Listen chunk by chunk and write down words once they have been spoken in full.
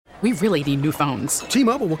We really need new phones.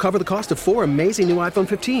 T-Mobile will cover the cost of 4 amazing new iPhone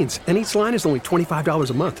 15s, and each line is only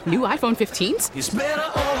 $25 a month. New iPhone 15s? It's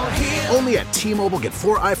better over here. Only at T-Mobile, get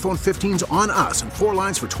 4 iPhone 15s on us and 4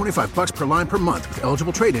 lines for $25 per line per month with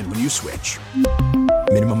eligible trade-in when you switch.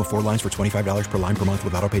 Minimum of 4 lines for $25 per line per month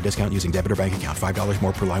with autopay discount using debit or bank account. $5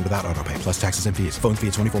 more per line without autopay, plus taxes and fees. Phone fee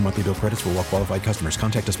at 24 monthly bill credits for well-qualified customers.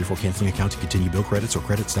 Contact us before canceling account to continue bill credits or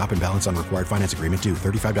credit stop and balance on required finance agreement due.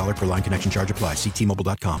 $35 per line connection charge applies. See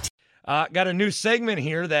T-Mobile.com. Got a new segment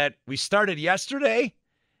here that we started yesterday,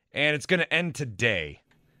 and it's going to end today.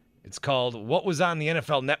 It's called What Was on the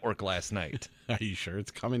NFL Network Last Night. Are you sure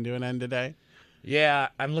it's coming to an end today? Yeah,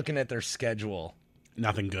 I'm looking at their schedule.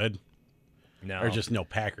 Nothing good? No. Or just no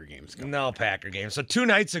Packer games coming? No Packer games. So 2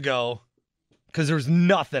 nights ago, because there was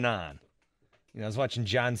nothing on, I was watching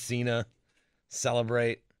John Cena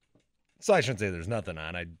celebrate. So I shouldn't say there's nothing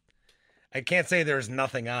on. I can't say there's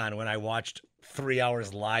nothing on when I watched 3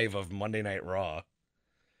 hours live of Monday Night Raw.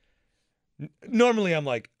 Normally I'm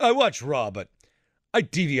like, I watch Raw, but I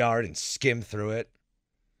DVR'd and skimmed through it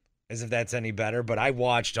as if that's any better, but I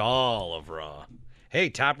watched all of Raw.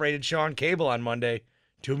 Hey, top-rated show on cable on Monday.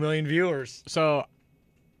 2 million viewers. So,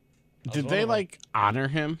 did they, honor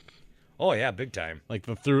him? Oh, yeah, big time.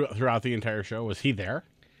 Throughout the entire show? Was he there?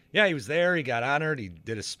 Yeah, he was there. He got honored. He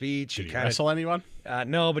did a speech. Did he wrestle anyone?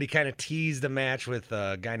 No, but he kind of teased a match with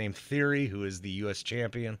a guy named Theory, who is the U.S.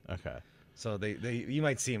 champion. Okay. So you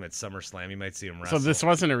might see him at SummerSlam. You might see him wrestle. So this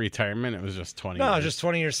wasn't a retirement. It was just 20 years. No, just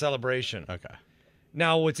 20-year celebration. Okay.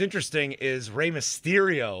 Now, what's interesting is Rey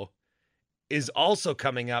Mysterio is also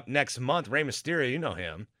coming up next month. Rey Mysterio, you know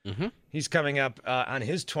him. Mm-hmm. He's coming up on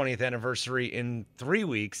his 20th anniversary in 3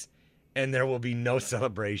 weeks, and there will be no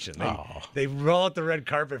celebration. They roll out the red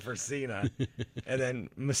carpet for Cena, and then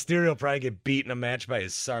Mysterio will probably get beat in a match by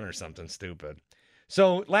his son or something stupid.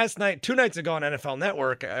 So last night, 2 nights ago on NFL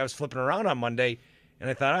Network, I was flipping around on Monday, and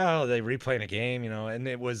I thought, oh, they replaying a game, and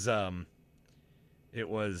it was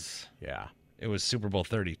Super Bowl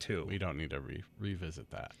 32. We don't need to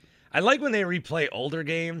revisit that. I like when they replay older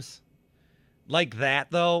games like that,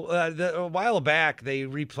 though. A while back, they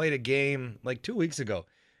replayed a game, 2 weeks ago.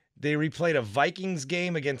 They replayed a Vikings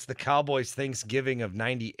game against the Cowboys Thanksgiving of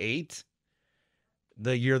 98,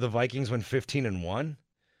 the year the Vikings went 15-1.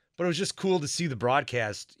 But it was just cool to see the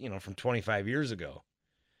broadcast, from 25 years ago.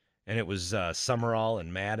 And it was Summerall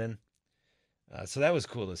and Madden. So that was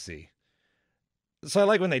cool to see. So I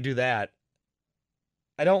like when they do that.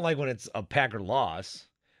 I don't like when it's a Packer loss.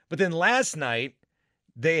 But then last night,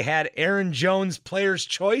 they had Aaron Jones Players'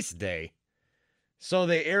 Choice Day. So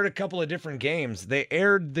they aired a couple of different games. They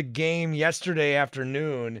aired the game yesterday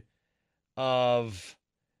afternoon of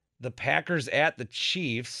the Packers at the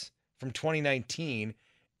Chiefs from 2019.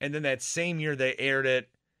 And then that same year, they aired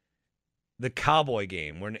the Cowboy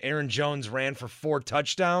game, when Aaron Jones ran for 4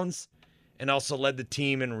 touchdowns and also led the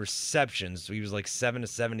team in receptions. So he was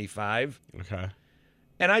 7-75. Okay.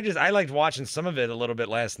 And I liked watching some of it a little bit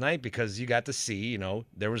last night because you got to see,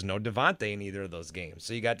 there was no Devontae in either of those games.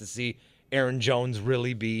 So you got to see Aaron Jones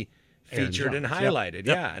really be featured and highlighted.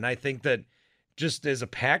 Yep. Yeah, and I think that just as a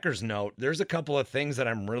Packers note, there's a couple of things that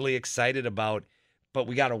I'm really excited about, but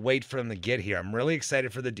we got to wait for them to get here. I'm really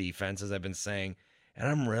excited for the defense, as I've been saying, and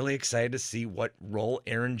I'm really excited to see what role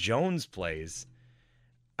Aaron Jones plays.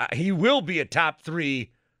 He will be a top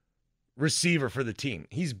 3 receiver for the team.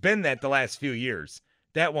 He's been that the last few years.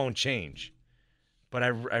 That won't change. But I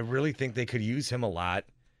really think they could use him a lot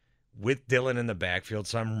with Dillon in the backfield,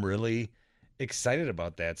 so I'm really excited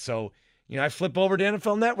about that. So, I flip over to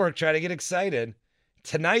NFL Network, try to get excited.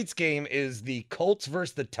 Tonight's game is the Colts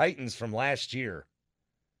versus the Titans from last year.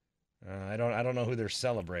 I don't know who they're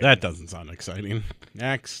celebrating. That doesn't sound exciting.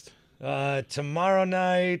 Next. Tomorrow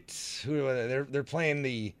night, they're playing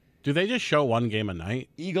the... Do they just show one game a night?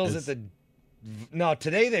 Eagles at the... No,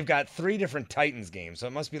 today they've got 3 different Titans games, so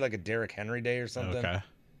it must be like a Derrick Henry day or something. Okay.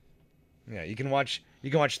 Yeah, you can watch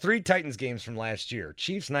 3 Titans games from last year: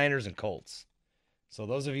 Chiefs, Niners, and Colts. So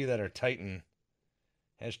those of you that are Titan,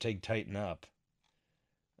 #Tighten up.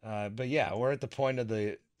 But yeah, we're at the point of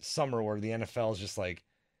the summer where the NFL is just like,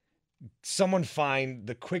 someone find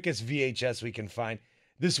the quickest VHS we can find.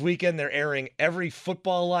 This weekend they're airing every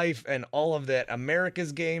Football Life and all of that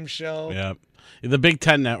America's Game show. Yep. The Big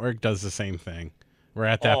Ten Network does the same thing. We're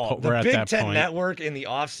at that point. The Big Ten Network in the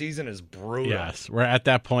offseason is brutal. Yes, we're at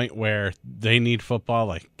that point where they need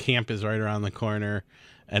football. Camp is right around the corner,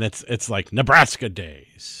 and it's like Nebraska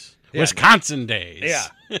days, Wisconsin days.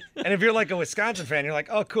 Yeah. And if you're like a Wisconsin fan, you're like,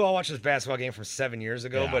 oh, cool, I'll watch this basketball game from 7 years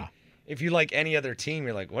ago. Yeah. But If you like any other team,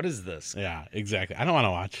 you're like, what is this? Yeah, exactly. I don't want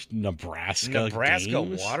to watch Nebraska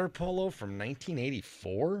games. Water polo from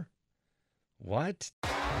 1984? What?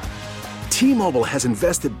 T-Mobile has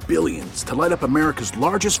invested billions to light up America's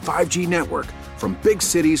largest 5G network, from big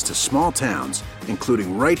cities to small towns,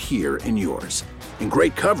 including right here in yours. And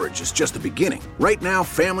great coverage is just the beginning. Right now,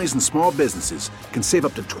 families and small businesses can save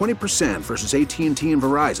up to 20% versus AT&T and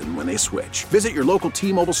Verizon when they switch. Visit your local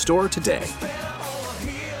T-Mobile store today.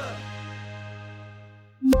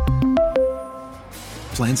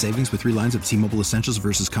 Plan savings with 3 lines of T-Mobile Essentials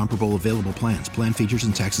versus comparable available plans. Plan features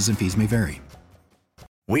and taxes and fees may vary.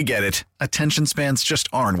 We get it. Attention spans just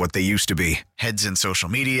aren't what they used to be. Heads in social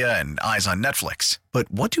media and eyes on Netflix.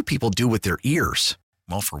 But what do people do with their ears?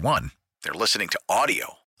 Well, for one, they're listening to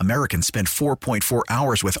audio. Americans spend 4.4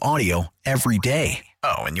 hours with audio every day.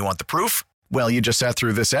 Oh, and you want the proof? Well, you just sat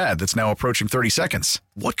through this ad that's now approaching 30 seconds.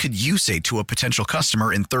 What could you say to a potential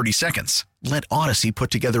customer in 30 seconds? Let Odyssey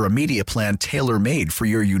put together a media plan tailor-made for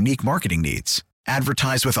your unique marketing needs.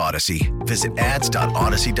 Advertise with Odyssey. Visit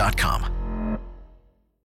ads.odyssey.com.